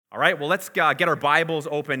All right, well, let's get our Bibles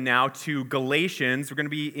open now to Galatians. We're going to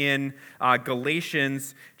be in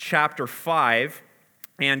Galatians chapter 5.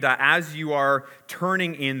 And as you are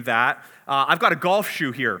turning in that, I've got a golf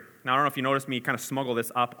shoe here. Now, I don't know if you noticed me kind of smuggle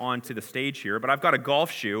this up onto the stage here, but I've got a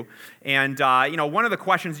golf shoe. And, one of the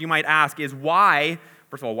questions you might ask is why,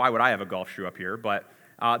 first of all, why would I have a golf shoe up here? But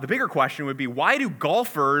the bigger question would be, why do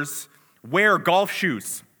golfers wear golf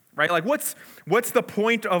shoes, right? Like, what's the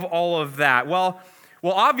point of all of that?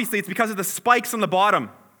 Well, obviously, it's because of the spikes on the bottom,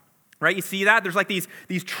 right? You see that? There's like these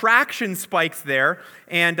traction spikes there,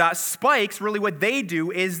 and spikes, really what they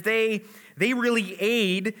do is they really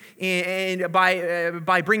aid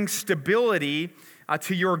by bringing stability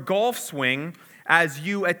to your golf swing as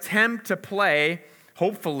you attempt to play,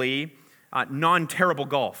 hopefully, non-terrible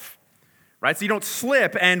golf. Right? So you don't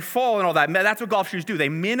slip and fall and all that. That's what golf shoes do. They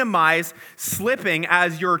minimize slipping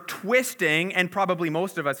as you're twisting, and probably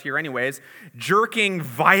most of us here anyways, jerking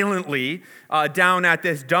violently down at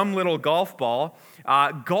this dumb little golf ball.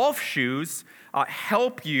 Golf shoes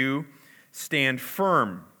help you stand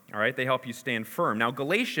firm. All right? They help you stand firm. Now,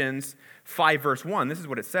 Galatians 5 verse 1, this is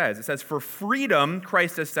what it says. It says, "For freedom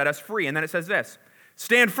Christ has set us free." And then it says this,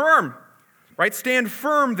 "Stand firm." Right? "Stand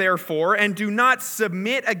firm, therefore, and do not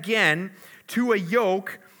submit again to a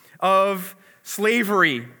yoke of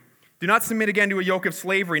slavery." Do not submit again to a yoke of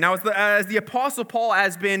slavery. Now, as the Apostle Paul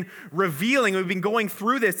has been revealing, we've been going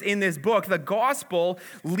through this in this book, the gospel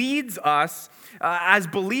leads us as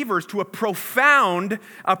believers to a profound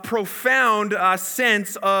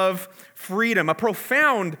sense of freedom, a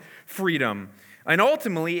profound freedom. And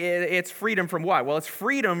ultimately, it's freedom from what? Well, it's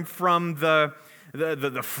freedom from the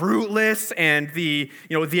fruitless and the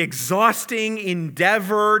exhausting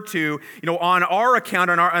endeavor to, on our account,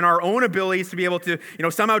 on our own abilities to be able to,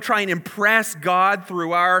 somehow try and impress God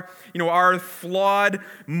through our flawed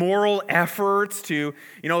moral efforts to,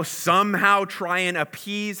 somehow try and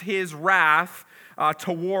appease His wrath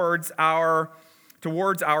towards our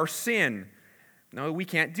sin. No, we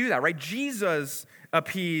can't do that, right? Jesus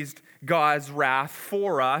appeased God's wrath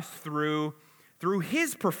for us through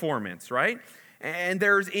His performance, right? And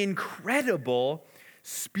there's incredible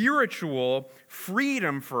spiritual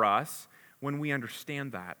freedom for us when we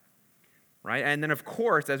understand that, right? And then, of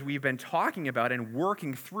course, as we've been talking about and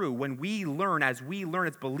working through, when we learn as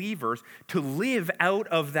believers to live out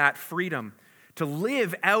of that freedom, to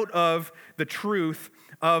live out of the truth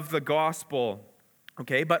of the gospel,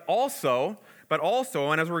 okay? But also,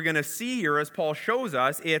 and as we're going to see here, as Paul shows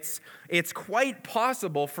us, it's quite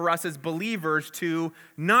possible for us as believers to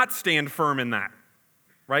not stand firm in that,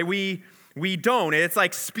 right? We don't. It's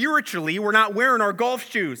like spiritually, we're not wearing our golf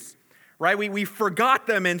shoes, right? We forgot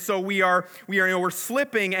them, and so we're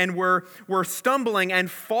slipping and we're stumbling and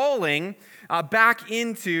falling back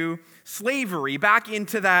into slavery, back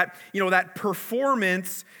into that that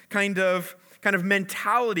performance kind of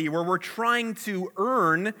mentality where we're trying to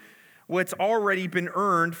earn what's already been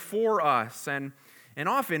earned for us. And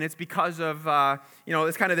often it's because of,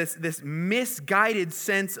 it's kind of this misguided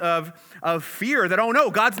sense of fear that, oh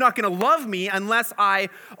no, God's not going to love me unless I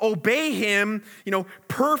obey Him,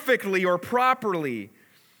 perfectly or properly.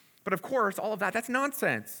 But of course, all of that's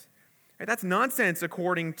nonsense. Right? That's nonsense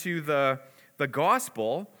according to the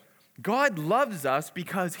gospel. God loves us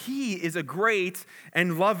because He is a great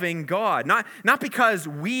and loving God. Not because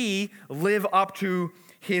we live up to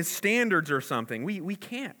His standards or something. We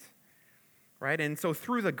can't, right? And so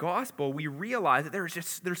through the gospel, we realize that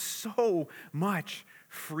there's so much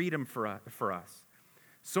freedom for us.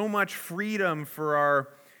 So much freedom for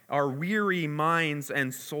our weary minds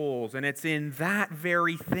and souls. And it's in that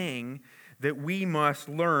very thing that we must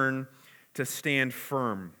learn to stand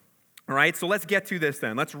firm. All right, so let's get to this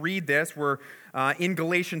then. Let's read this. We're in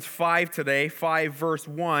Galatians 5 today, 5 verse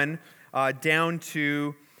 1 down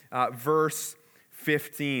to verse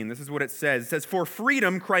 15. This is what it says. It says, "For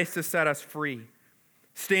freedom Christ has set us free.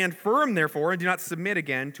 Stand firm, therefore, and do not submit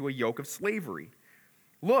again to a yoke of slavery.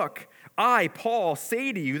 Look, I, Paul,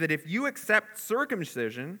 say to you that if you accept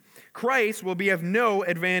circumcision, Christ will be of no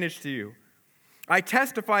advantage to you. I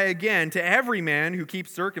testify again to every man who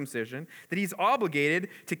keeps circumcision that he's obligated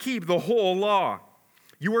to keep the whole law.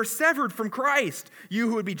 You are severed from Christ, you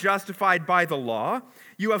who would be justified by the law.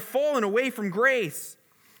 You have fallen away from grace.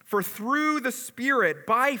 For through the Spirit,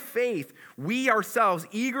 by faith, we ourselves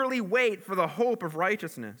eagerly wait for the hope of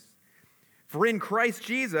righteousness. For in Christ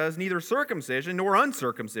Jesus, neither circumcision nor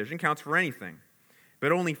uncircumcision counts for anything,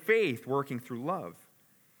 but only faith working through love.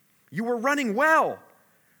 You were running well.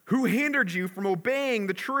 Who hindered you from obeying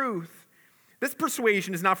the truth? This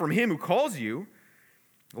persuasion is not from Him who calls you.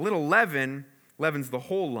 A little leaven leavens the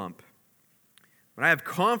whole lump. But I have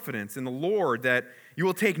confidence in the Lord that you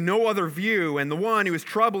will take no other view, and the one who is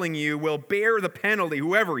troubling you will bear the penalty,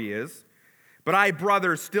 whoever he is. But if I,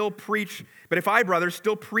 brothers, still preach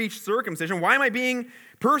circumcision, why am I being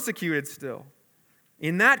persecuted still?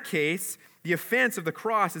 In that case, the offense of the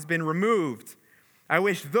cross has been removed. I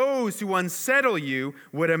wish those who unsettle you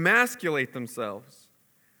would emasculate themselves.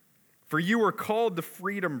 For you were called to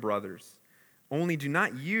freedom, brothers. Only do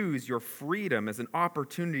not use your freedom as an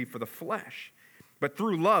opportunity for the flesh, but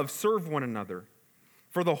through love serve one another.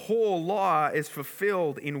 For the whole law is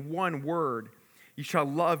fulfilled in one word: you shall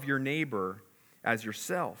love your neighbor as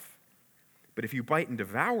yourself. But if you bite and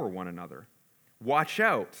devour one another, watch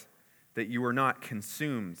out that you are not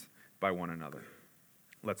consumed by one another.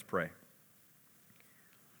 Let's pray.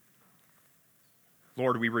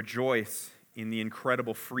 Lord, we rejoice in the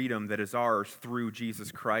incredible freedom that is ours through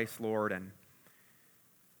Jesus Christ, Lord, and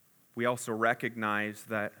we also recognize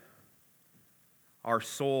that our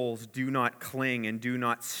souls do not cling and do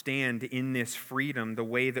not stand in this freedom the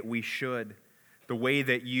way that we should, the way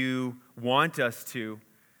that you want us to.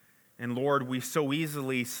 And Lord, we so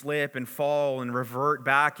easily slip and fall and revert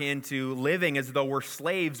back into living as though we're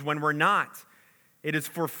slaves when we're not. It is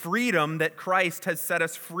for freedom that Christ has set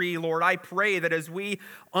us free, Lord. I pray that as we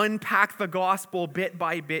unpack the gospel bit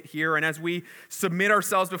by bit here and as we submit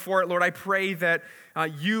ourselves before it, Lord, I pray that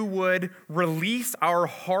you would release our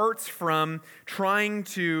hearts from trying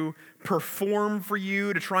to perform for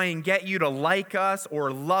you, to try and get you to like us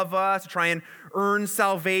or love us, to try and earn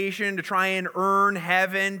salvation, to try and earn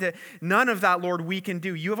heaven. None of that, Lord, we can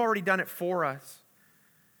do. You have already done it for us.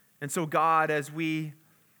 And so, God, as we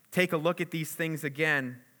take a look at these things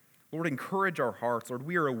again, Lord, encourage our hearts. Lord,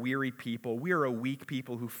 we are a weary people. We are a weak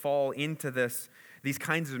people who fall into these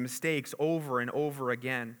kinds of mistakes over and over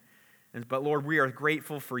again. But Lord, we are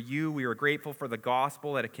grateful for you. We are grateful for the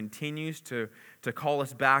gospel, that it continues to call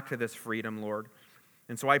us back to this freedom, Lord.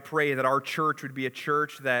 And so I pray that our church would be a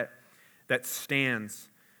church that stands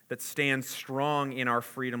strong in our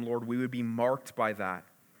freedom, Lord. We would be marked by that.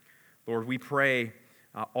 Lord, we pray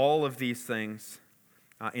all of these things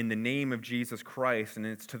in the name of Jesus Christ, and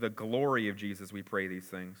it's to the glory of Jesus we pray these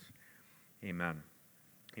things. Amen.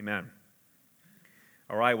 Amen.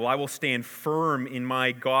 All right, well, I will stand firm in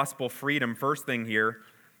my gospel freedom. First thing here,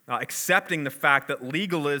 accepting the fact that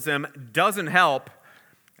legalism doesn't help.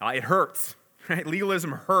 It hurts. Right?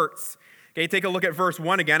 Legalism hurts. Okay, take a look at verse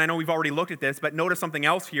 1 again. I know we've already looked at this, but notice something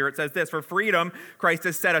else here. It says this: for freedom, Christ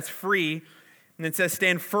has set us free. And it says,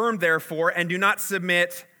 stand firm, therefore, and do not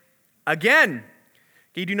submit again.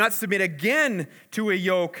 Okay, do not submit again to a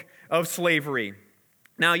yoke of slavery.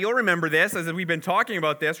 Now, you'll remember this, as we've been talking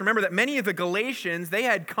about this. Remember that many of the Galatians, they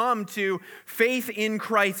had come to faith in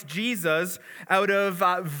Christ Jesus out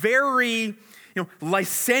of very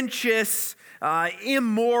licentious,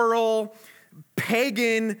 immoral,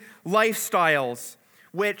 pagan lifestyles,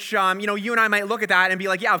 which, you and I might look at that and be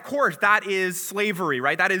like, yeah, of course, that is slavery,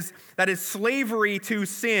 right? That is slavery to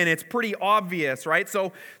sin. It's pretty obvious, right?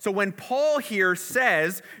 So when Paul here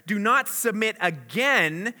says, do not submit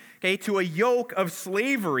again, okay, to a yoke of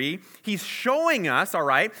slavery, he's showing us, all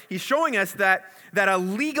right, that a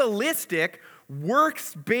legalistic,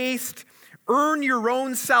 works-based, earn your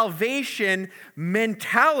own salvation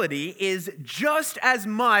mentality is just as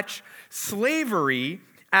much slavery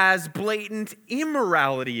as blatant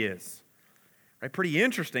immorality is. Right? Pretty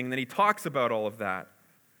interesting that he talks about all of that.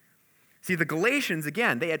 See, the Galatians,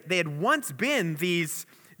 again, they had once been these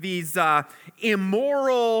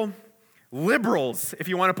immoral liberals, if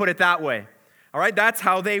you want to put it that way. All right, that's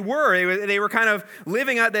how they were. They were kind of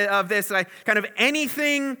living out of this kind of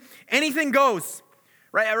anything goes.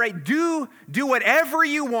 Right? Do whatever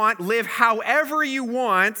you want, live however you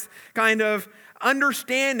want, kind of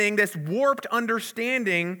understanding, this warped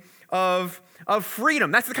understanding of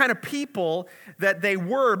freedom. That's the kind of people that they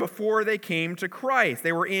were before they came to Christ.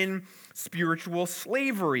 They were in spiritual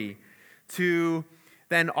slavery to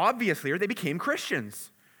then obviously, or they became Christians.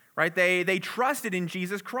 Right? They trusted in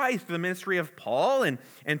Jesus Christ through the ministry of Paul and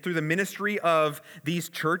through the ministry of these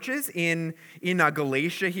churches in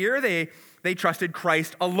Galatia here. They trusted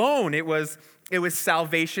Christ alone. It was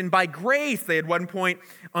salvation by grace. They at one point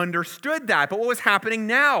understood that. But what was happening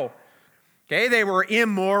now? Okay, they were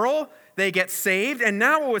immoral. They get saved. And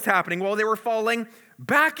now what was happening? Well, they were falling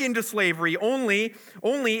back into slavery. Only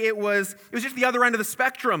it was just the other end of the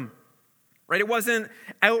spectrum. Right? It wasn't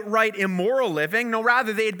outright immoral living. No,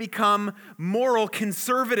 rather they had become moral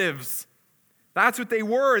conservatives. That's what they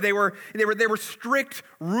were. They were strict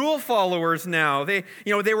rule followers now. They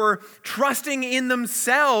were trusting in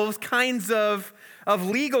themselves kinds of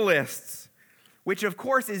legalists, which of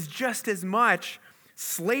course is just as much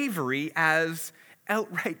slavery as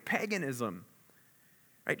outright paganism.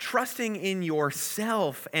 Right? Trusting in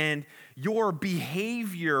yourself and your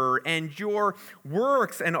behavior and your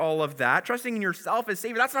works and all of that, trusting in yourself as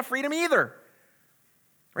Savior, that's not freedom either.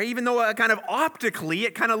 Right? Even though kind of optically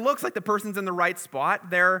it kind of looks like the person's in the right spot,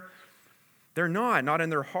 they're not in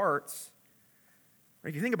their hearts.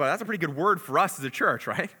 If you think about it, that's a pretty good word for us as a church,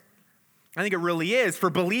 right? I think it really is for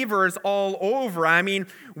believers all over. I mean,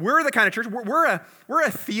 we're the kind of church, we're a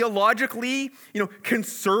theologically,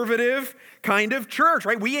 conservative kind of church,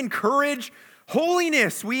 right? We encourage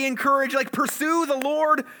holiness. We encourage, pursue the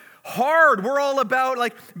Lord hard. We're all about,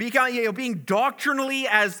 being doctrinally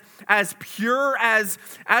as pure as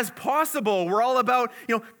possible. We're all about,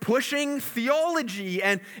 pushing theology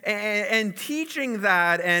and teaching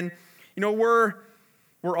that. And,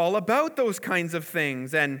 we're all about those kinds of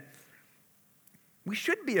things. And we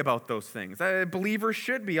should be about those things. Believers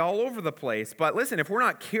should be all over the place. But listen, if we're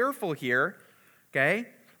not careful here, okay,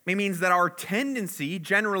 it means that our tendency,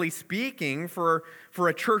 generally speaking, for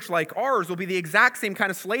a church like ours will be the exact same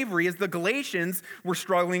kind of slavery as the Galatians were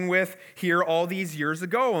struggling with here all these years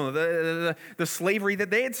ago, the slavery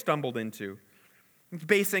that they had stumbled into.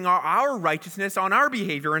 Basing our righteousness on our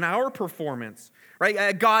behavior and our performance,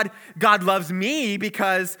 right? God loves me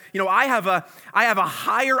because I have a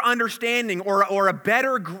higher understanding or a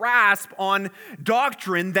better grasp on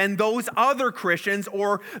doctrine than those other Christians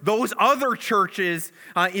or those other churches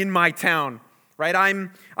in my town, right?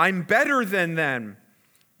 I'm better than them,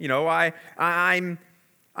 I'm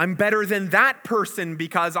better than that person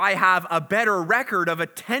because I have a better record of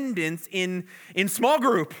attendance in small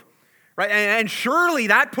group. Right? And surely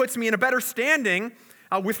that puts me in a better standing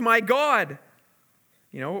with my God,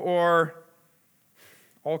 or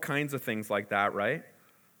all kinds of things like that, right?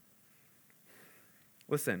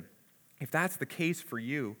 Listen, if that's the case for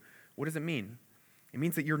you, what does it mean? It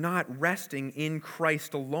means that you're not resting in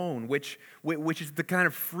Christ alone, which is the kind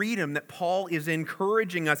of freedom that Paul is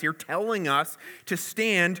encouraging us here, telling us to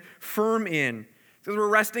stand firm in. Because we're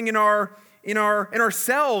resting in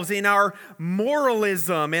ourselves, in our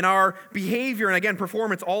moralism, in our behavior, and again,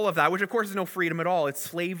 performance, all of that, which of course is no freedom at all. It's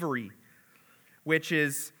slavery, which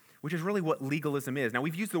is really what legalism is. Now,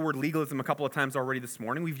 we've used the word legalism a couple of times already this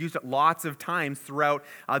morning. We've used it lots of times throughout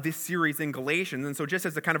this series in Galatians. And so just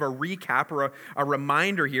as a kind of a recap or a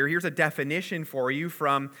reminder here, here's a definition for you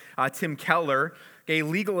from Tim Keller. Okay,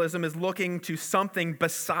 legalism is looking to something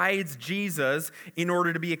besides Jesus in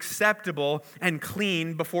order to be acceptable and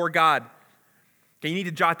clean before God. Okay, you need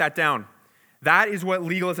to jot that down. That is what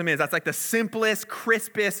legalism is. That's like the simplest,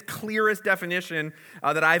 crispest, clearest definition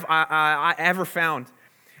that I've ever found.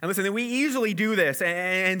 And listen, we easily do this,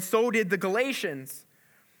 and so did the Galatians.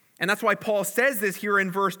 And that's why Paul says this here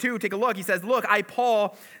in verse 2. Take a look. He says, "Look, I,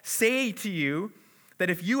 Paul, say to you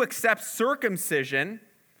that if you accept circumcision,"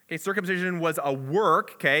 okay, circumcision was a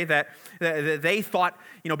work, okay, that they thought,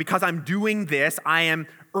 because I'm doing this, I am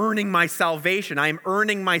earning my salvation. I am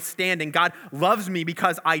earning my standing. God loves me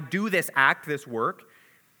because I do this act, this work.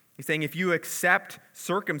 He's saying if you accept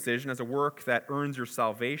circumcision as a work that earns your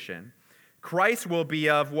salvation, Christ will be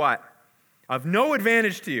of what? Of no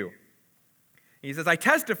advantage to you. He says, I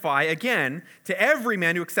testify again to every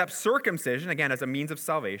man who accepts circumcision, again as a means of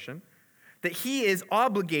salvation, that he is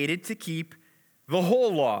obligated to keep the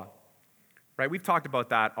whole law. Right? We've talked about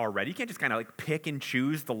that already. You can't just kind of pick and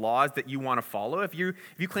choose the laws that you want to follow. If you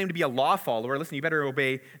claim to be a law follower, listen, you better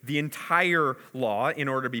obey the entire law in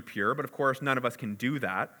order to be pure. But of course, none of us can do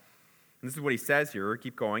that. And this is what he says here.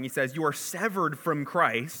 Keep going. He says, you are severed from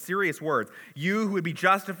Christ. Serious words. You who would be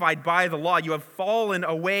justified by the law, you have fallen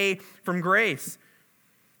away from grace.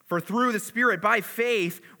 For through the Spirit, by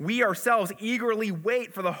faith, we ourselves eagerly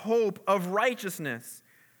wait for the hope of righteousness.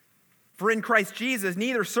 For in Christ Jesus,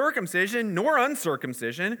 neither circumcision nor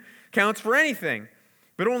uncircumcision counts for anything,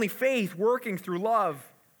 but only faith working through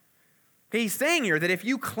love. Okay, he's saying here that if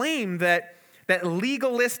you claim that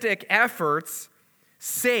legalistic efforts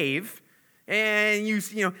save, and you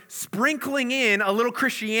sprinkling in a little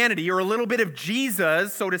Christianity or a little bit of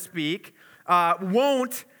Jesus, so to speak,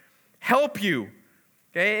 won't help you.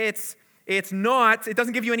 Okay, it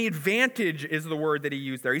doesn't give you any advantage, is the word that he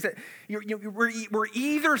used there. He said, we're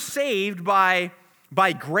either saved by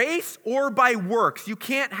grace or by works. You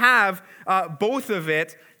can't have both of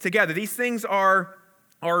it together. These things are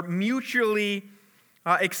mutually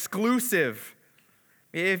exclusive.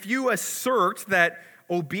 If you assert that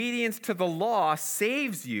obedience to the law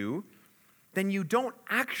saves you, then you don't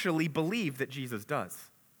actually believe that Jesus does.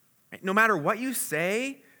 No matter what you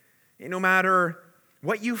say, no matter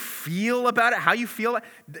what you feel about it, how you feel,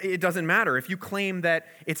 it doesn't matter. If you claim that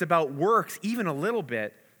it's about works even a little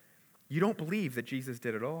bit, you don't believe that Jesus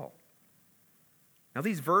did it all. Now,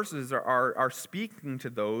 these verses are speaking to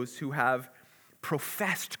those who have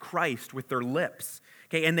professed Christ with their lips,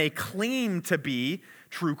 okay, and they claim to be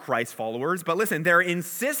true Christ followers, but listen, they're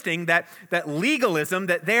insisting that legalism,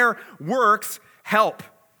 that their works help.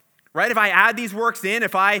 Right? If I add these works in,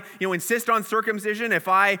 if I, insist on circumcision, if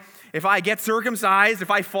I get circumcised, if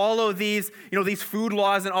I follow these, these food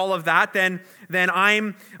laws and all of that, then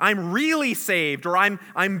I'm really saved, or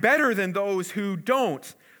I'm better than those who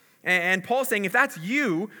don't. And Paul's saying, if that's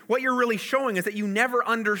you, what you're really showing is that you never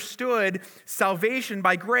understood salvation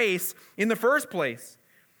by grace in the first place.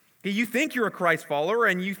 You think you're a Christ follower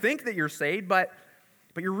and you think that you're saved, but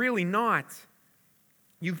you're really not.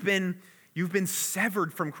 You've been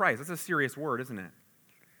severed from Christ. That's a serious word, isn't it?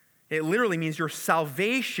 It literally means your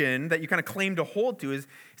salvation that you kind of claim to hold to is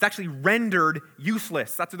actually rendered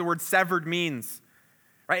useless. That's what the word severed means.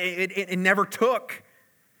 Right? It never took.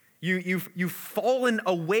 You've fallen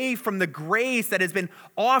away from the grace that has been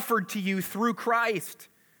offered to you through Christ.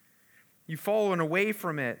 You've fallen away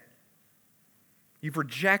from it. You've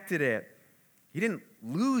rejected it. You didn't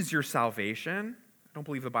lose your salvation. I don't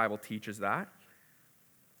believe the Bible teaches that.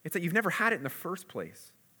 It's that you've never had it in the first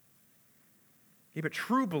place. Okay, but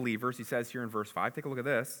true believers, he says here in verse 5, take a look at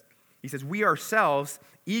this. He says, we ourselves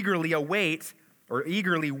eagerly wait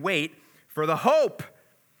for the hope.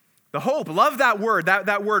 The hope, love that word.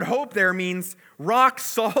 That word hope there means rock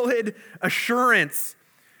solid assurance.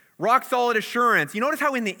 Rock solid assurance. You notice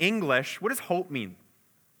how in the English, what does hope mean?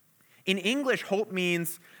 In English, hope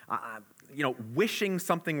means, wishing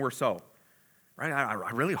something were so. Right? I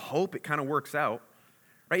really hope it kind of works out.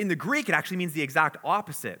 Right? In the Greek, it actually means the exact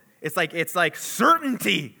opposite. It's like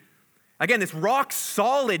certainty. Again, this rock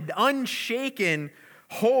solid, unshaken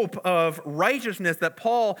hope of righteousness that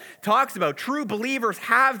Paul talks about. True believers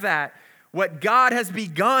have that. What God has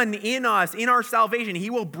begun in us, in our salvation, he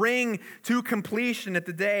will bring to completion at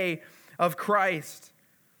the day of Christ.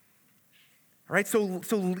 All right, so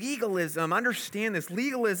legalism, understand this,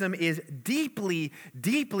 legalism is deeply,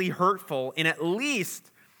 deeply hurtful in at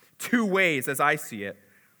least two ways as I see it.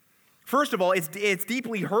 First of all, it's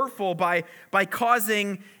deeply hurtful by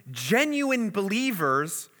causing genuine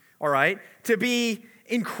believers, all right, to be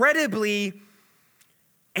incredibly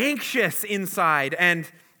anxious inside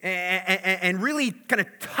and really kind of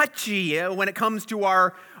touchy when it comes to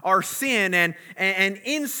our sin and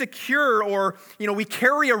insecure, or we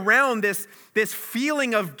carry around this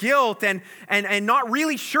feeling of guilt and not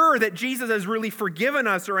really sure that Jesus has really forgiven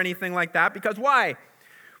us or anything like that. Because why?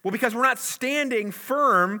 Well, because we're not standing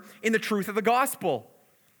firm in the truth of the gospel.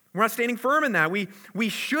 We're not standing firm in that. We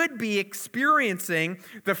should be experiencing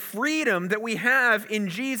the freedom that we have in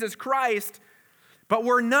Jesus Christ, but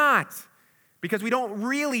we're not, because we don't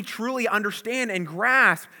really truly understand and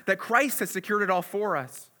grasp that Christ has secured it all for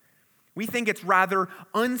us. We think it's rather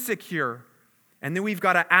unsecure, and then we've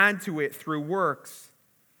got to add to it through works.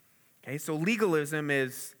 Okay, so legalism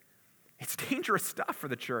it's dangerous stuff for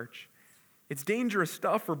the church. It's dangerous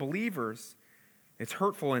stuff for believers. It's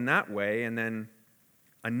hurtful in that way. And then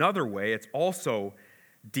another way, it's also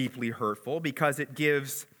deeply hurtful because it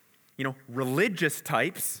gives, religious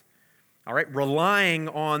types, all right, relying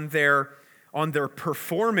on their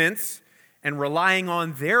performance and relying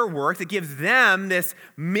on their works. It gives them this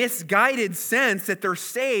misguided sense that they're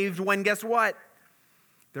saved when, guess what?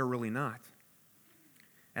 They're really not.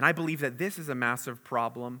 And I believe that this is a massive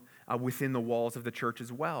problem within the walls of the church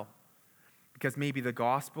as well. Because maybe the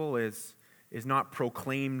gospel is not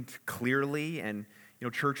proclaimed clearly, and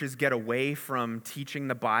churches get away from teaching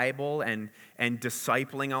the Bible and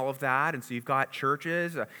discipling all of that. And so you've got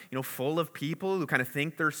churches full of people who kind of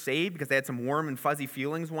think they're saved because they had some warm and fuzzy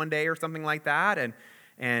feelings one day or something like that,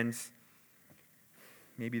 and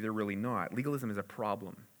maybe they're really not. Legalism is a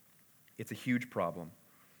problem. It's a huge problem.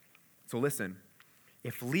 So listen,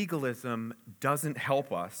 if legalism doesn't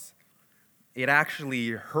help us, it actually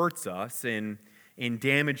hurts us in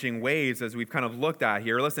damaging ways, as we've kind of looked at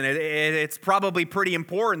here. Listen, it's probably pretty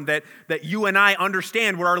important that you and I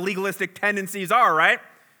understand what our legalistic tendencies are, right?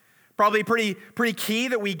 Probably pretty key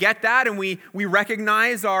that we get that and we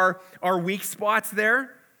recognize our weak spots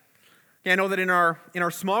there. I know that in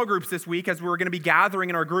our small groups this week, as we're going to be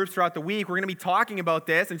gathering in our groups throughout the week, we're going to be talking about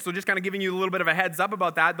this. And so just kind of giving you a little bit of a heads up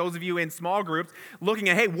about that, those of you in small groups, looking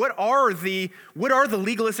at, hey, what are the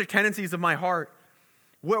legalistic tendencies of my heart?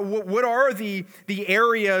 What are the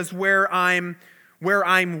areas where I'm where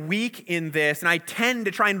I'm weak in this, and I tend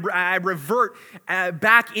to try and I revert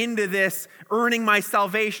back into this earning my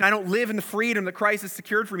salvation. I don't live in the freedom that Christ has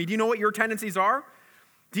secured for me. Do you know what your tendencies are?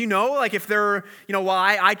 Do you know, like if they're,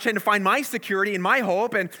 I tend to find my security and my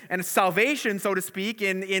hope and salvation, so to speak,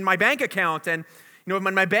 in my bank account. And,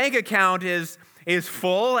 when my bank account is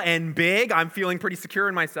full and big, I'm feeling pretty secure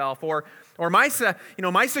in myself. Or my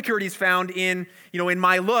security is found in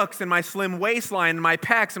my looks and my slim waistline and my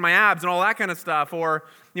pecs and my abs and all that kind of stuff. Or,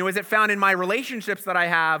 is it found in my relationships that I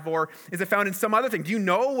have? Or is it found in some other thing? Do you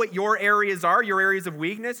know what your areas are, your areas of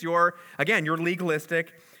weakness, your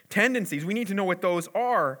legalistic tendencies? We need to know what those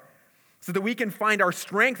are so that we can find our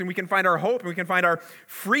strength and we can find our hope and we can find our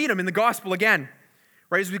freedom in the gospel again.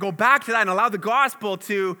 Right? As we go back to that and allow the gospel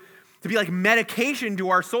to be like medication to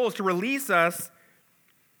our souls, to release us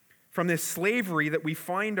from this slavery that we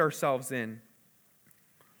find ourselves in.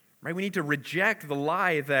 Right? We need to reject the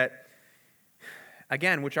lie that,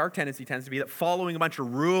 again, which our tendency tends to be, that following a bunch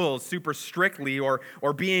of rules super strictly or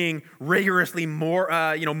being rigorously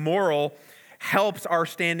moral helps our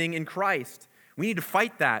standing in Christ. We need to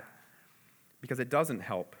fight that because it doesn't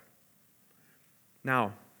help.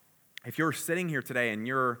 Now, if you're sitting here today and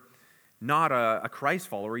you're not a Christ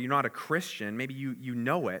follower, you're not a Christian, maybe you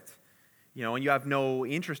know it, and you have no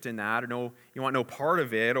interest in that, or you want no part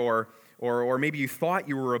of it, or maybe you thought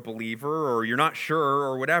you were a believer, or you're not sure,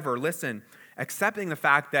 or whatever. Listen, accepting the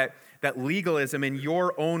fact that legalism and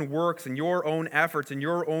your own works and your own efforts and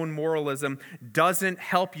your own moralism doesn't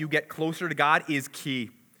help you get closer to God is key.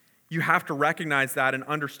 You have to recognize that and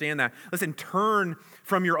understand that. Listen, turn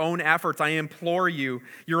from your own efforts. I implore you,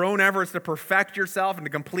 your own efforts to perfect yourself and to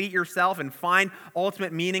complete yourself and find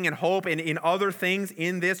ultimate meaning and hope in other things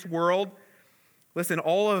in this world. Listen,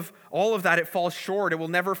 all of that, it falls short. It will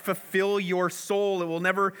never fulfill your soul. It will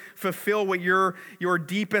never fulfill what your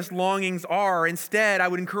deepest longings are. Instead, I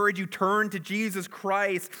would encourage you, turn to Jesus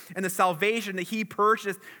Christ and the salvation that he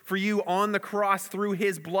purchased for you on the cross through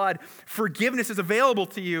his blood. Forgiveness is available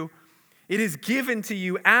to you. It is given to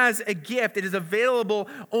you as a gift. It is available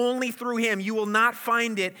only through him. You will not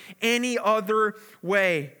find it any other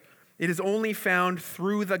way. It is only found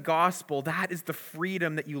through the gospel. That is the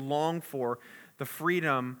freedom that you long for, the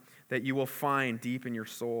freedom that you will find deep in your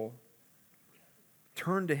soul.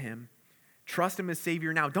 Turn to him. Trust him as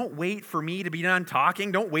Savior now. Don't wait for me to be done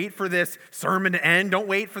talking. Don't wait for this sermon to end. Don't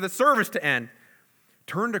wait for the service to end.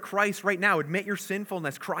 Turn to Christ right now. Admit your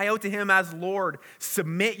sinfulness. Cry out to him as Lord.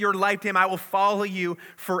 Submit your life to him. I will follow you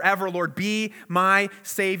forever, Lord. Be my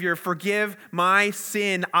Savior. Forgive my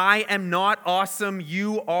sin. I am not awesome.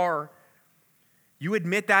 You are. You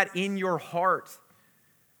admit that in your heart.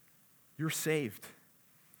 You're saved.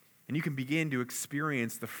 And you can begin to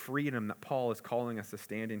experience the freedom that Paul is calling us to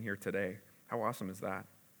stand in here today. How awesome is that?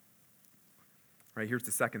 All right, here's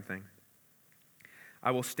the second thing. I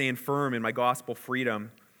will stand firm in my gospel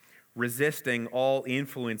freedom, resisting all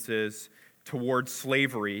influences towards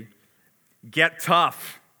slavery. Get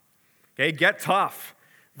tough. Okay, get tough.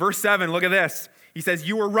 Verse 7, look at this. He says,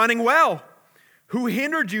 you were running well. Who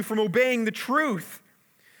hindered you from obeying the truth?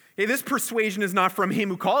 Okay, this persuasion is not from him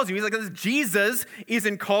who calls you. He's like, Jesus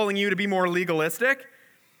isn't calling you to be more legalistic.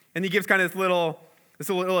 And he gives kind of this little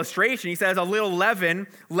illustration. He says, a little leaven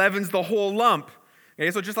leavens the whole lump. Okay,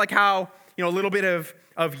 so just like how a little bit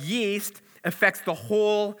of yeast affects the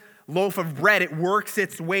whole loaf of bread, it works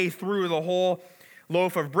its way through the whole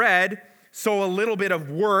loaf of bread. So a little bit of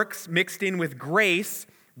works mixed in with grace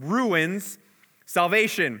ruins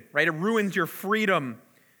salvation, right? It ruins your freedom.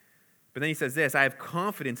 But then he says this, I have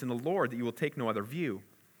confidence in the Lord that you will take no other view.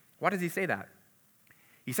 Why does he say that?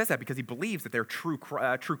 He says that because he believes that they're true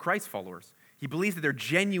Christ followers. He believes that they're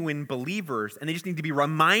genuine believers, and they just need to be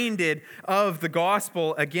reminded of the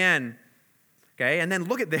gospel again. Okay, and then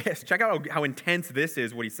look at this. Check out how intense this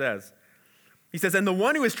is, what he says. He says, and the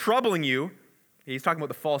one who is troubling you, he's talking about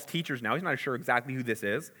the false teachers now. He's not sure exactly who this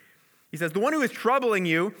is. He says, the one who is troubling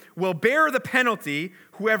you will bear the penalty,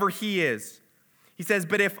 whoever he is. He says,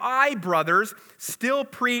 but if I, brothers, still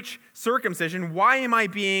preach circumcision, why am I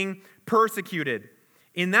being persecuted?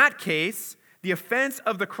 In that case, the offense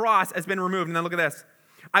of the cross has been removed. And then look at this.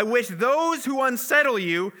 I wish those who unsettle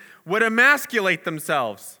you would emasculate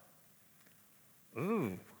themselves.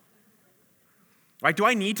 Ooh. Right, do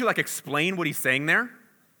I need to explain what he's saying there?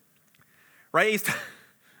 Right? He's a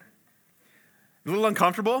little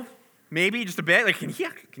uncomfortable, maybe just a bit. Can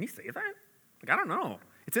he say that? I don't know.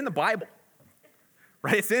 It's in the Bible.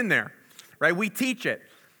 Right? It's in there. Right? We teach it.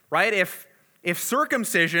 Right? If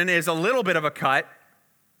circumcision is a little bit of a cut,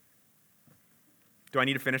 do I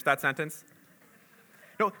need to finish that sentence?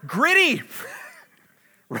 No, gritty.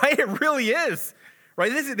 Right? It really is.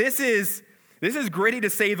 right? This is gritty to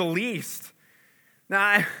say the least.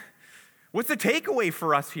 Now, what's the takeaway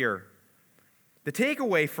for us here? The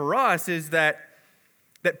takeaway for us is that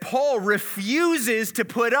Paul refuses to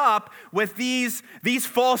put up with these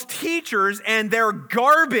false teachers and their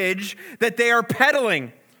garbage that they are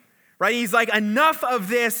peddling, right? He's like, enough of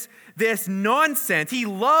this nonsense. He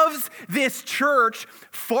loves this church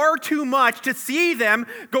far too much to see them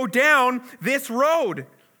go down this road,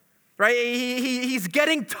 right? He's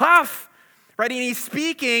getting tough, right? And he's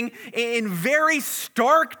speaking in very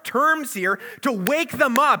stark terms here to wake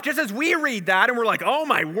them up. Just as we read that and we're like, oh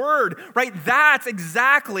my word, right? That's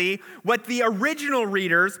exactly what the original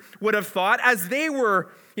readers would have thought as they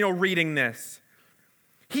were, reading this.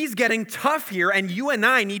 He's getting tough here, and you and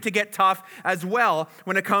I need to get tough as well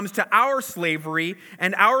when it comes to our slavery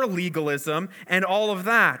and our legalism and all of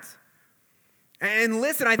that. And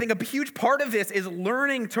listen, I think a huge part of this is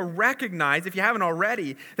learning to recognize, if you haven't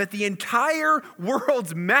already, that the entire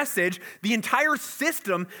world's message, the entire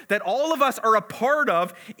system that all of us are a part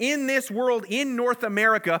of in this world, in North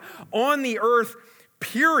America, on the earth,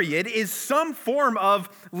 period, is some form of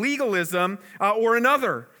legalism or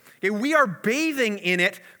another. Okay, we are bathing in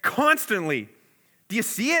it constantly. Do you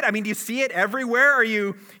see it? I mean, do you see it everywhere?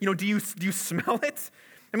 Do you smell it?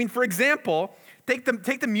 I mean, for example, take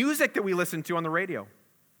the music that we listen to on the radio,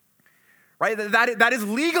 right? That is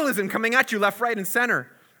legalism coming at you left, right, and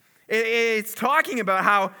center. It's talking about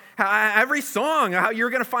how every song, how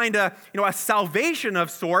you're going to find a salvation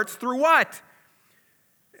of sorts through what?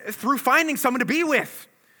 Through finding someone to be with,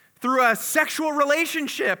 through a sexual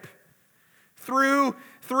relationship, through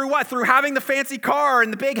what? Through having the fancy car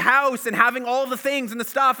and the big house and having all the things and the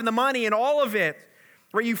stuff and the money and all of it.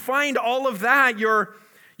 Where you find all of that, you're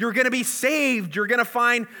going to be saved. You're going to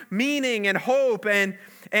find meaning and hope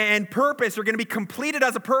and purpose. You're going to be completed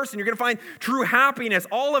as a person. You're going to find true happiness.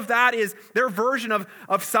 All of that is their version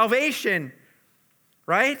of salvation,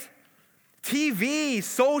 right? TV,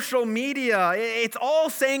 social media, it's all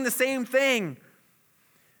saying the same thing.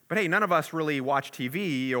 But hey, none of us really watch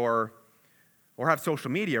TV or have social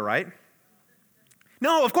media, right?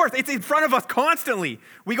 No, of course, it's in front of us constantly.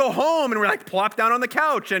 We go home and we're like plop down on the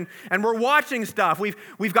couch and we're watching stuff.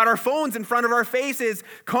 We've got our phones in front of our faces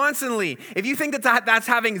constantly. If you think that's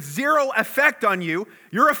having zero effect on you,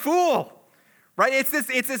 you're a fool. Right? It's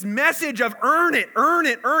this message of earn it, earn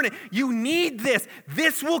it, earn it. You need this.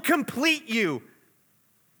 This will complete you.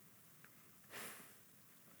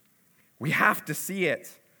 We have to see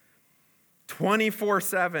it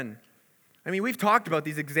 24/7. I mean, we've talked about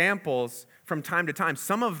these examples from time to time.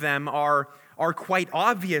 Some of them are quite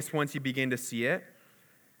obvious once you begin to see it.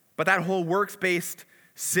 But that whole works-based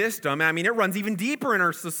system, I mean, it runs even deeper in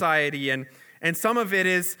our society. And some of it,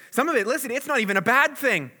 listen, it's not even a bad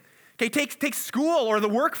thing. Okay, take school or the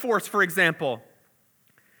workforce, for example.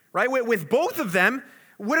 Right? With both of them,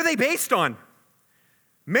 what are they based on?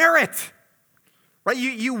 Merit. Right?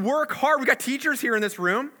 You work hard. We've got teachers here in this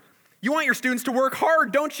room. You want your students to work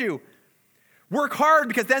hard, don't you? Work hard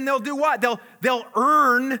because then they'll do what? They'll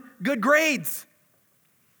earn good grades.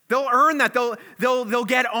 They'll earn that. They'll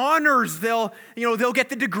get honors. They'll get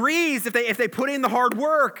the degrees if they put in the hard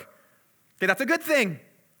work. Okay, that's a good thing.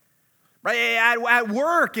 Right? At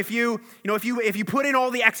work, if you put in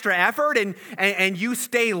all the extra effort and you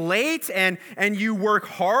stay late and you work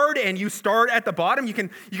hard and you start at the bottom, you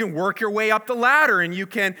can work your way up the ladder and you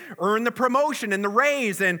can earn the promotion and the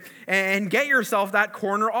raise and get yourself that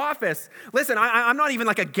corner office. Listen, I'm not even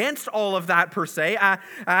against all of that per se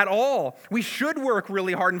at all. We should work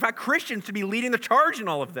really hard. In fact, Christians should be leading the charge in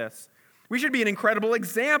all of this. We should be an incredible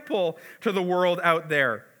example to the world out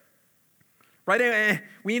there. Right?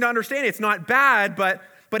 We need to understand it's not bad, but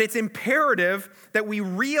it's imperative that we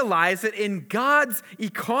realize that in God's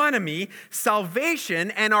economy,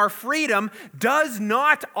 salvation and our freedom does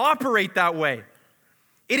not operate that way.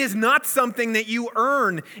 It is not something that you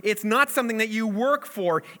earn. It's not something that you work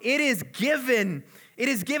for. It is given. It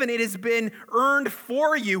is given. It has been earned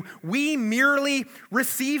for you. We merely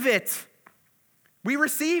receive it. We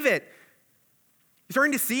receive it. You're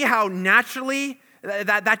starting to see how naturally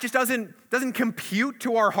that just doesn't compute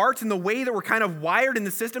to our hearts in the way that we're kind of wired in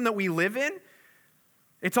the system that we live in.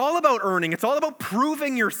 It's all about earning. It's all about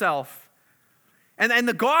proving yourself. And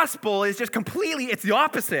the gospel is just it's the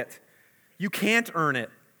opposite. You can't earn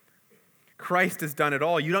it. Christ has done it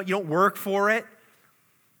all. You don't work for it,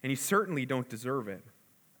 and you certainly don't deserve it.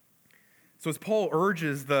 So as Paul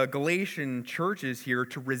urges the Galatian churches here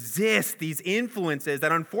to resist these influences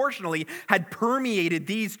that unfortunately had permeated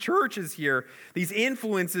these churches here, these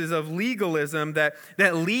influences of legalism that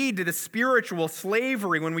lead to the spiritual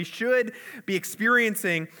slavery when we should be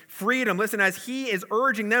experiencing freedom. Listen, as he is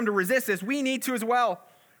urging them to resist this, we need to as well.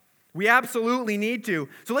 We absolutely need to.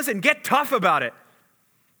 So listen, get tough about it.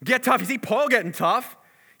 Get tough. You see Paul getting tough.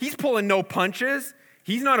 He's pulling no punches.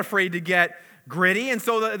 He's not afraid to get gritty. And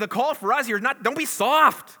so the call for us here is don't be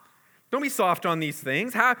soft. Don't be soft on these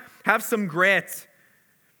things. Have some grit.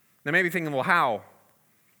 Now maybe thinking, well, how?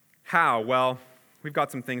 How? Well, we've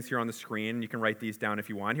got some things here on the screen. You can write these down if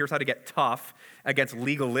you want. Here's how to get tough against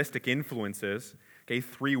legalistic influences. Okay,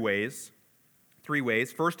 3 ways. 3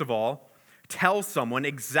 ways. First of all, tell someone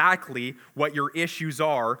exactly what your issues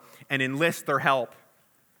are and enlist their help.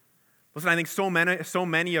 Listen, I think so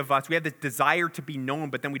many of us, we have this desire to be known,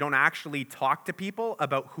 but then we don't actually talk to people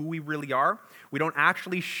about who we really are. We don't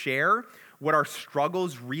actually share what our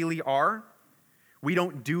struggles really are. We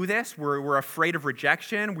don't do this. We're afraid of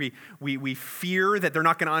rejection. We fear that they're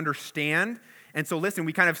not going to understand. And so listen,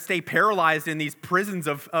 we kind of stay paralyzed in these prisons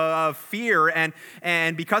of fear,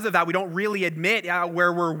 and because of that, we don't really admit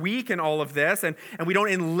where we're weak in all of this, and we don't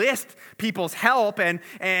enlist people's help, and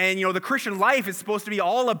the Christian life is supposed to be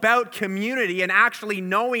all about community and actually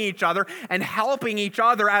knowing each other and helping each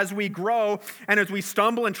other as we grow and as we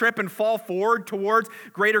stumble and trip and fall forward towards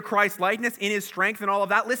greater Christ-likeness in his strength and all of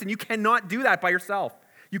that. Listen, you cannot do that by yourself.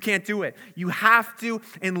 You can't do it. You have to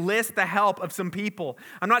enlist the help of some people.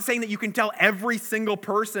 I'm not saying that you can tell every single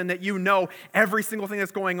person that you know every single thing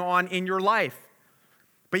that's going on in your life.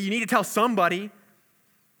 But you need to tell somebody.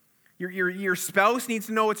 Your spouse needs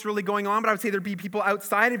to know what's really going on, but I would say there'd be people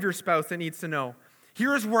outside of your spouse that needs to know.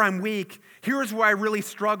 Here's where I'm weak. Here's where I really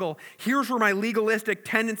struggle. Here's where my legalistic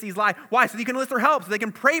tendencies lie. Why? So you can enlist their help, so they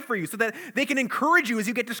can pray for you, so that they can encourage you as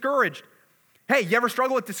you get discouraged. Hey, you ever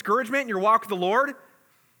struggle with discouragement in your walk with the Lord?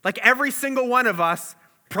 Like every single one of us,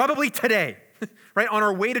 probably today, right, on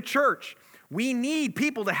our way to church, we need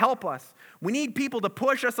people to help us. We need people to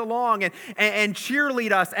push us along and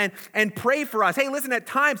cheerlead us and pray for us. Hey, listen, at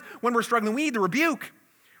times when we're struggling, we need the rebuke.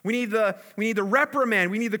 We need the reprimand.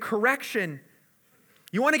 We need the correction.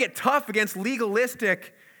 You want to get tough against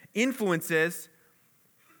legalistic influences,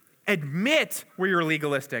 admit where you're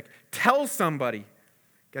legalistic. Tell somebody.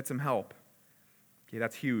 Get some help. Okay,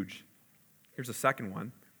 that's huge. Here's a second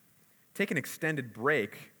one. Take an extended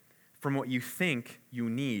break from what you think you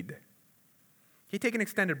need. You take an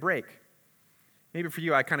extended break. Maybe for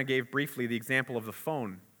you, I kind of gave briefly the example of the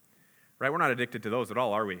phone. Right? We're not addicted to those at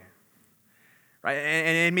all, are we? Right?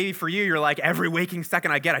 And maybe for you, you're like, every waking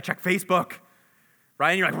second I get, I check Facebook.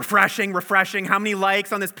 Right? And you're like, refreshing. How many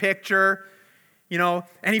likes on this picture?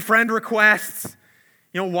 Any friend requests?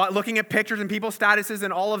 Looking at pictures and people's statuses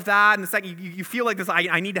and all of that. And it's like you feel like this,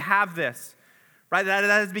 I need to have this. Right? That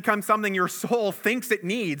has become something your soul thinks it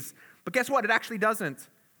needs. But guess what? It actually doesn't.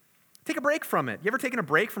 Take a break from it. You ever taken a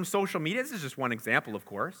break from social media? This is just one example, of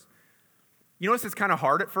course. You notice it's kind of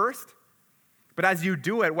hard at first. But as you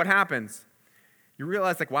do it, what happens? You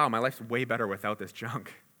realize, like, wow, my life's way better without this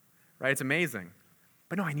junk. Right? It's amazing.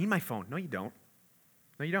 But no, I need my phone. No, you don't.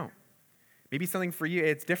 No, you don't. Maybe something for you,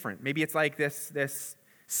 it's different. Maybe it's like this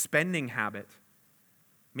spending habit.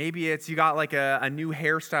 Maybe it's you got like a new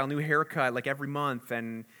hairstyle, new haircut like every month,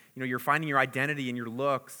 and you're finding your identity in your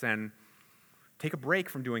looks, and take a break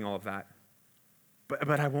from doing all of that.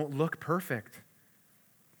 But I won't look perfect.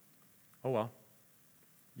 Oh well.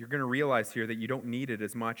 You're going to realize here that you don't need it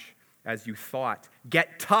as much as you thought.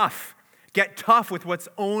 Get tough. Get tough with what's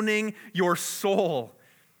owning your soul.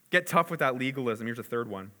 Get tough with that legalism. Here's a third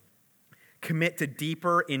one. Commit to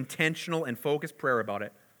deeper, intentional, and focused prayer about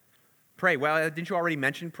it. Pray. Well, didn't you already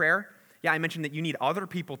mention prayer? Yeah, I mentioned that you need other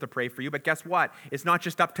people to pray for you, but guess what? It's not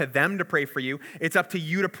just up to them to pray for you. It's up to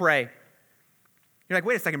you to pray. You're like,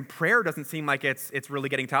 wait a second, prayer doesn't seem like it's really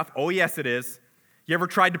getting tough. Oh, yes, it is. You ever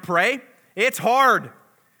tried to pray? It's hard,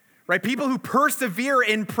 right? People who persevere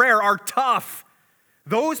in prayer are tough.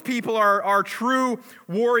 Those people are true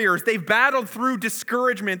warriors. They've battled through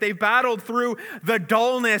discouragement. They've battled through the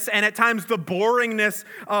dullness and at times the boringness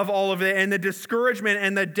of all of it and the discouragement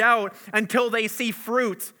and the doubt until they see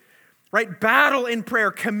fruit. Right? Battle in prayer.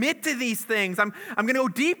 Commit to these things. I'm going to go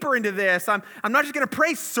deeper into this. I'm not just going to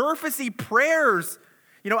pray surfacey prayers,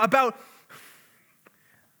 about...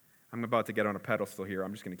 I'm about to get on a pedestal here.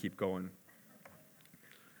 I'm just going to keep going.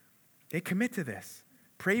 Hey, commit to this.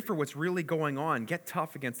 Pray for what's really going on. Get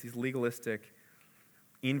tough against these legalistic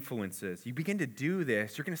influences. You begin to do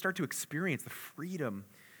this, you're going to start to experience the freedom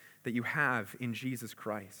that you have in Jesus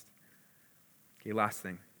Christ. Okay, last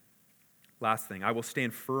thing. Last thing, I will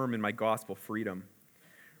stand firm in my gospel freedom,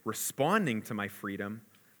 responding to my freedom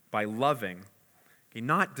by loving, okay,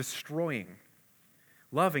 not destroying.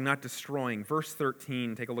 Loving, not destroying. Verse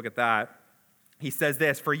 13, take a look at that. He says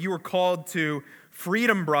this, "For you are called to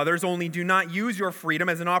freedom, brothers, only do not use your freedom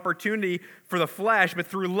as an opportunity for the flesh, but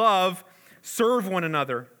through love serve one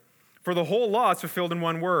another. For the whole law is fulfilled in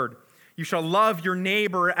one word. You shall love your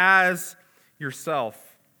neighbor as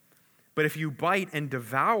yourself. But if you bite and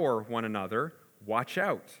devour one another, watch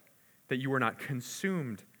out that you are not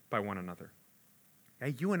consumed by one another."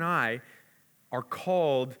 Okay, you and I are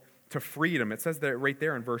called to freedom. It says that right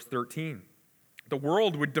there in verse 13. The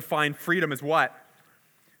world would define freedom as what?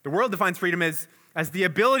 The world defines freedom as the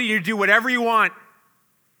ability to do whatever you want.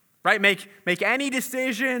 Right? Make any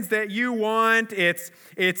decisions that you want. It's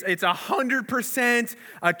 100%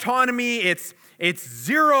 autonomy. It's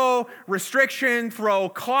zero restriction. Throw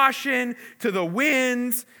caution to the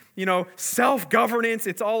winds. Self-governance.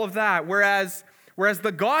 It's all of that. Whereas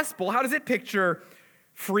the gospel, how does it picture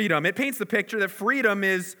freedom? It paints the picture that freedom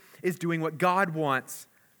is doing what God wants.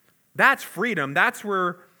 That's freedom. That's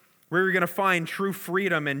where you're going to find true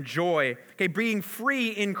freedom and joy. Okay, being free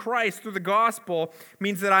in Christ through the gospel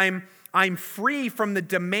means that I'm free from the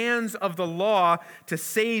demands of the law to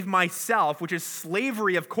save myself, which is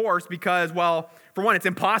slavery, of course, because, well, for one, it's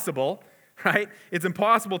impossible, right? It's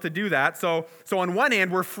impossible to do that. So on one hand,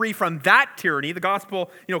 we're free from that tyranny. The gospel,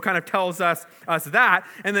 kind of tells us that.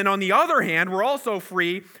 And then on the other hand, we're also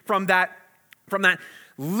free from that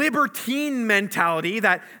libertine mentality,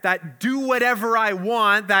 that do whatever I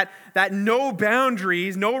want, that no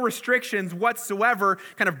boundaries, no restrictions whatsoever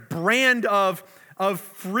kind of brand of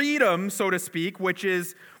freedom, so to speak, which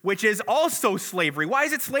is also slavery. Why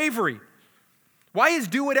is it slavery? Why is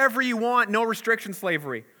do whatever you want, no restriction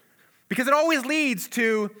slavery? Because it always leads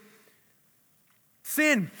to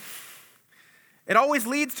sin. It always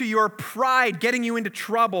leads to your pride getting you into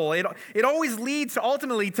trouble. It always leads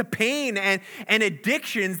ultimately to pain and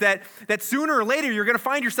addictions that sooner or later you're going to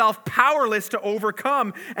find yourself powerless to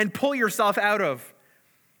overcome and pull yourself out of.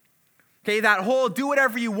 Okay, that whole do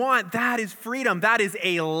whatever you want, that is freedom. That is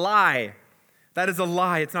a lie. That is a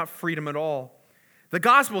lie. It's not freedom at all. The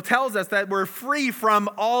gospel tells us that we're free from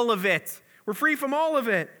all of it. We're free from all of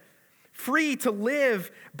it. Free to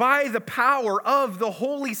live by the power of the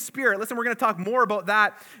Holy Spirit. Listen, we're going to talk more about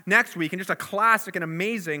that next week in just a classic and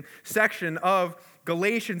amazing section of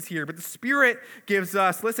Galatians here. But the Spirit gives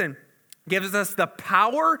us the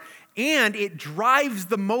power, and it drives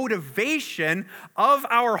the motivation of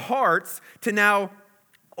our hearts to now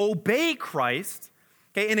obey Christ,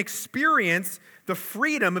 okay, and experience the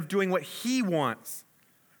freedom of doing what He wants.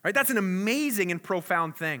 Right? That's an amazing and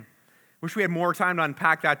profound thing. Wish we had more time to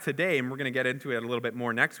unpack that today, and we're going to get into it a little bit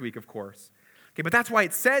more next week, of course. Okay, but that's why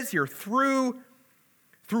it says here, through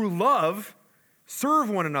love,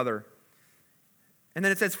 serve one another. And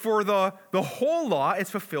then it says, for the whole law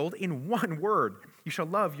is fulfilled in one word. You shall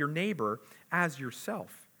love your neighbor as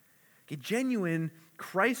yourself. Okay, genuine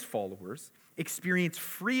Christ followers experience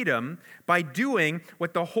freedom by doing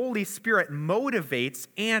what the Holy Spirit motivates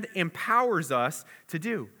and empowers us to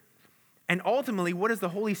do. And ultimately, what does the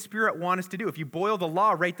Holy Spirit want us to do? If you boil the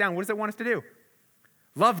law right down, what does it want us to do?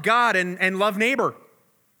 Love God and love neighbor.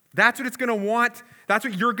 That's what it's going to want. That's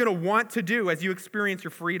what you're going to want to do as you experience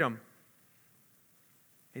your freedom.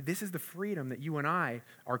 Hey, this is the freedom that you and I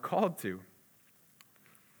are called to.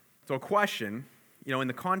 So a question, in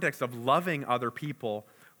the context of loving other people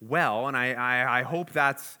well, and I hope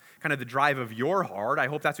that's kind of the drive of your heart. I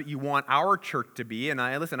hope that's what you want our church to be, and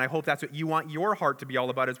I hope that's what you want your heart to be all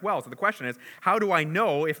about as well. So the question is, how do I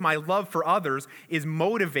know if my love for others is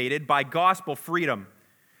motivated by gospel freedom?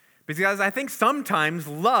 Because I think sometimes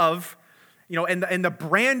love, and the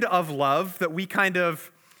brand of love that we kind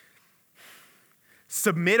of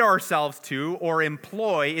submit ourselves to or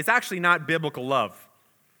employ is actually not biblical love,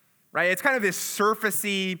 right? It's kind of this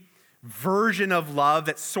surfacey version of love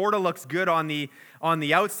that sort of looks good on the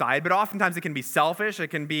outside, but oftentimes it can be selfish. It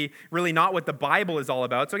can be really not what the Bible is all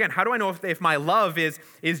about. So again, how do I know if my love is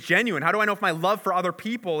genuine? How do I know if my love for other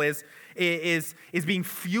people is being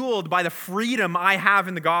fueled by the freedom I have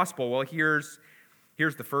in the gospel? Well, here's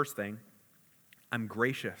the first thing. I'm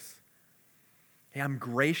gracious. Hey, I'm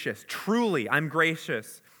gracious. Truly, I'm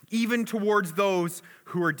gracious, even towards those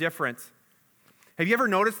who are different. Have you ever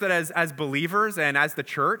noticed that as believers and as the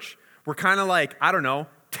church, we're kind of like,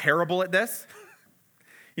 terrible at this?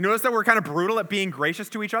 You notice that we're kind of brutal at being gracious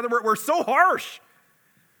to each other? We're so harsh.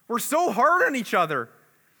 We're so hard on each other.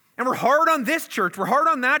 And we're hard on this church. We're hard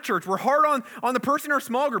on that church. We're hard on the person in our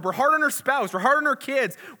small group. We're hard on our spouse. We're hard on our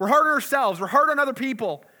kids. We're hard on ourselves. We're hard on other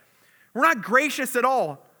people. We're not gracious at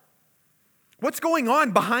all. What's going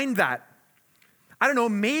on behind that? I don't know,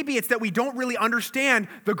 maybe it's that we don't really understand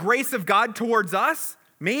the grace of God towards us.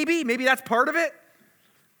 Maybe that's part of it.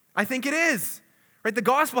 I think it is. Right? The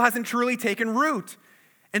gospel hasn't truly taken root.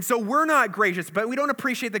 And so we're not gracious, but we don't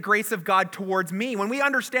appreciate the grace of God towards me. When we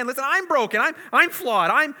understand, listen, I'm broken, I'm flawed,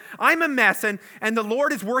 I'm a mess, and the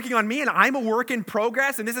Lord is working on me, and I'm a work in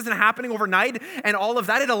progress, and this isn't happening overnight, and all of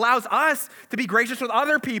that, it allows us to be gracious with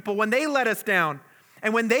other people when they let us down,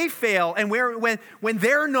 and when they fail, and when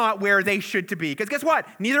they're not where they should to be. Because guess what?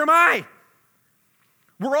 Neither am I.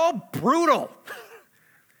 We're all brutal.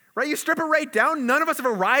 Right? You strip it right down, none of us have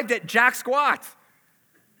arrived at jack squat.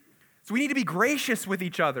 So we need to be gracious with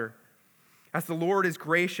each other as the Lord is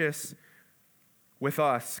gracious with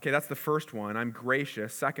us. Okay, that's the first one. I'm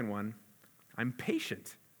gracious. Second one, I'm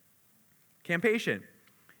patient. Okay, I'm patient,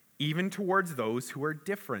 even towards those who are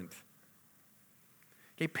different.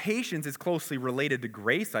 Okay, patience is closely related to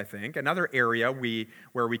grace, I think. Another area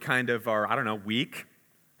where we kind of are, weak,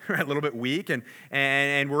 a little bit weak,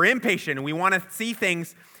 and we're impatient, and we want to see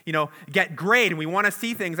things, get great, and we want to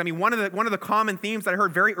see things. I mean, one of the common themes that I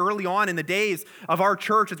heard very early on in the days of our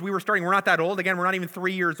church as we were starting, we're not that old, again, we're not even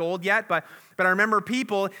 3 years old yet, but I remember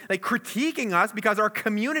people like critiquing us because our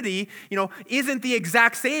community, isn't the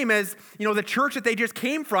exact same as, the church that they just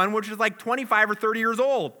came from, which is like 25 or 30 years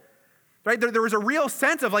old. Right? There was a real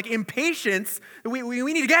sense of like impatience. We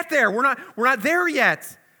need to get there. We're not there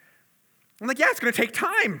yet. I'm like, yeah, it's going to take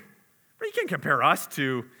time. But you can't compare us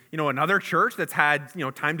to, another church that's had,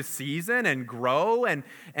 time to season and grow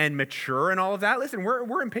and mature and all of that. Listen,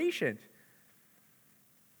 we're impatient.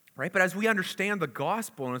 Right? But as we understand the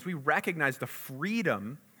gospel and as we recognize the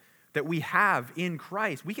freedom that we have in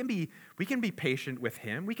Christ, we can be patient with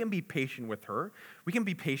him. We can be patient with her. We can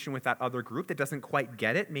be patient with that other group that doesn't quite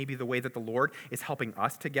get it, maybe the way that the Lord is helping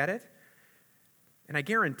us to get it. And I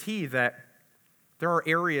guarantee that there are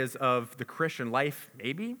areas of the Christian life,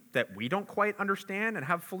 maybe, that we don't quite understand and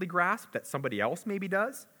have fully grasped, that somebody else maybe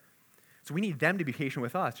does. So we need them to be patient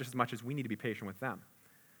with us just as much as we need to be patient with them.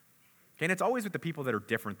 Okay, and it's always with the people that are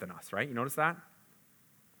different than us, right? You notice that?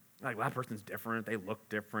 Like, well, that person's different, they look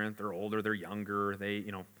different, they're older, they're younger,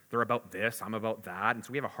 they're about this, I'm about that. And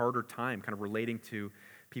so we have a harder time kind of relating to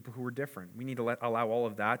people who are different. We need to allow all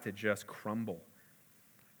of that to just crumble.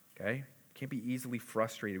 Okay? We can't be easily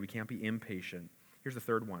frustrated. We can't be impatient. Here's the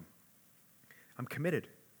third one. I'm committed.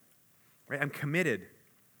 Right? I'm committed.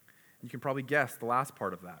 You can probably guess the last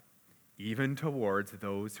part of that. Even towards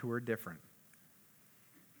those who are different.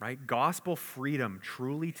 Right? Gospel freedom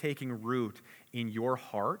truly taking root in your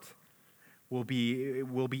heart will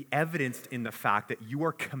be evidenced in the fact that you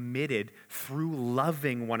are committed through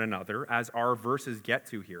loving one another, as our verses get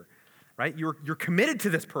to here. Right? You're committed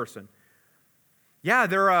to this person. Yeah,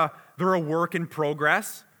 they're a work in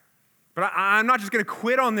progress. But I'm not just going to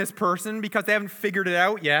quit on this person because they haven't figured it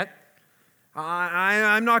out yet.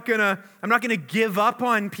 I'm not going to give up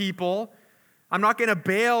on people. I'm not going to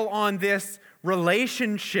bail on this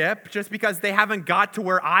relationship just because they haven't got to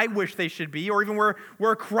where I wish they should be or even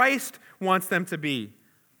where Christ wants them to be.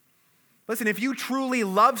 Listen, if you truly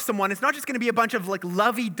love someone, it's not just going to be a bunch of like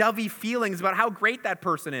lovey-dovey feelings about how great that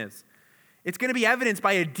person is. It's going to be evidenced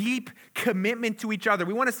by a deep commitment to each other.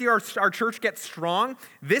 We want to see our church get strong.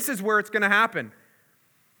 This is where it's going to happen.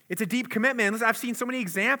 It's a deep commitment. Listen, I've seen so many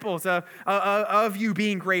examples of you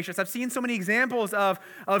being gracious. I've seen so many examples of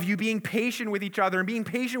you being patient with each other and being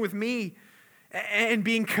patient with me and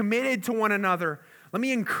being committed to one another. Let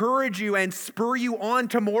me encourage you and spur you on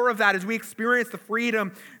to more of that as we experience the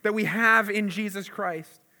freedom that we have in Jesus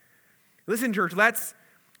Christ. Listen, church, let's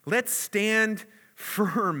stand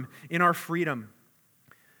firm in our freedom.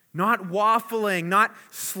 Not waffling, not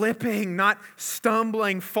slipping, not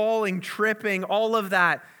stumbling, falling, tripping, all of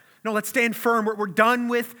that. No, let's stand firm. We're done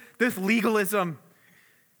with this legalism.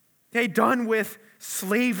 Okay, done with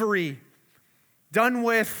slavery. Done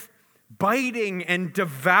with biting and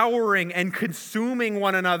devouring and consuming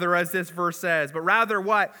one another, as this verse says. But rather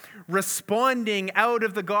what? Responding out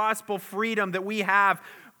of the gospel freedom that we have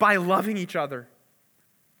by loving each other.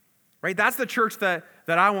 Right? That's the church that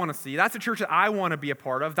I want to see. That's the church that I want to be a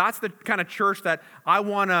part of. That's the kind of church that I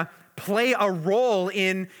want to play a role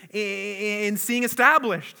in seeing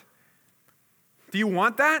established. Do you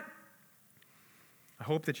want that? I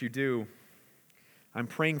hope that you do. I'm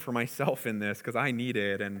praying for myself in this because I need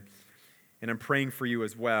it, and I'm praying for you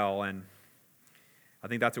as well. And I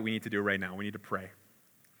think that's what we need to do right now. We need to pray.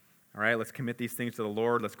 All right, let's commit these things to the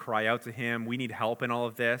Lord. Let's cry out to Him. We need help in all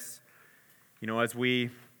of this. As we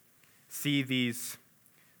see these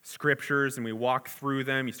scriptures and we walk through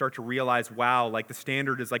them, you start to realize, wow, like the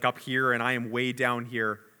standard is like up here and I am way down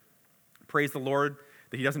here. Praise the Lord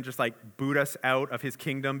that he doesn't just like boot us out of his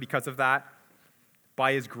kingdom because of that.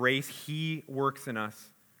 By his grace, he works in us.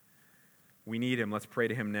 We need him. Let's pray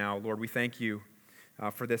to him now. Lord, we thank you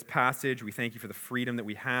for this passage. We thank you for the freedom that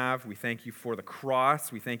we have. We thank you for the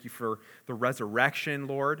cross. We thank you for the resurrection,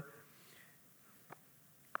 Lord.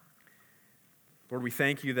 Lord, we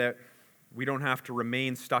thank you that we don't have to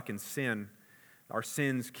remain stuck in sin. Our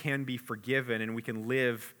sins can be forgiven, and we can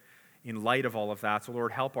live in light of all of that. So,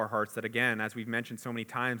 Lord, help our hearts that, again, as we've mentioned so many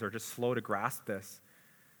times, are just slow to grasp this.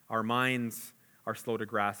 Our minds are slow to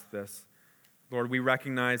grasp this. Lord, we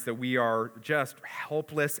recognize that we are just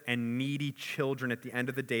helpless and needy children at the end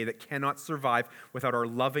of the day that cannot survive without our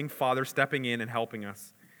loving Father stepping in and helping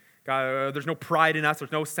us. God, there's no pride in us.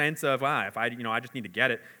 There's no sense of, if I just need to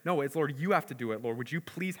get it. No, it's, Lord, you have to do it. Lord, would you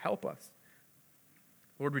please help us?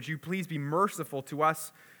 Lord, would you please be merciful to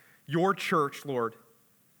us, your church, Lord?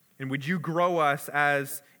 And would you grow us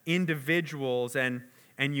as individuals and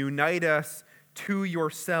unite us to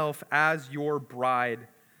yourself as your bride?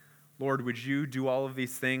 Lord, would you do all of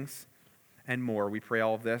these things and more? We pray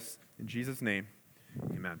all of this in Jesus' name.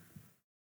 Amen.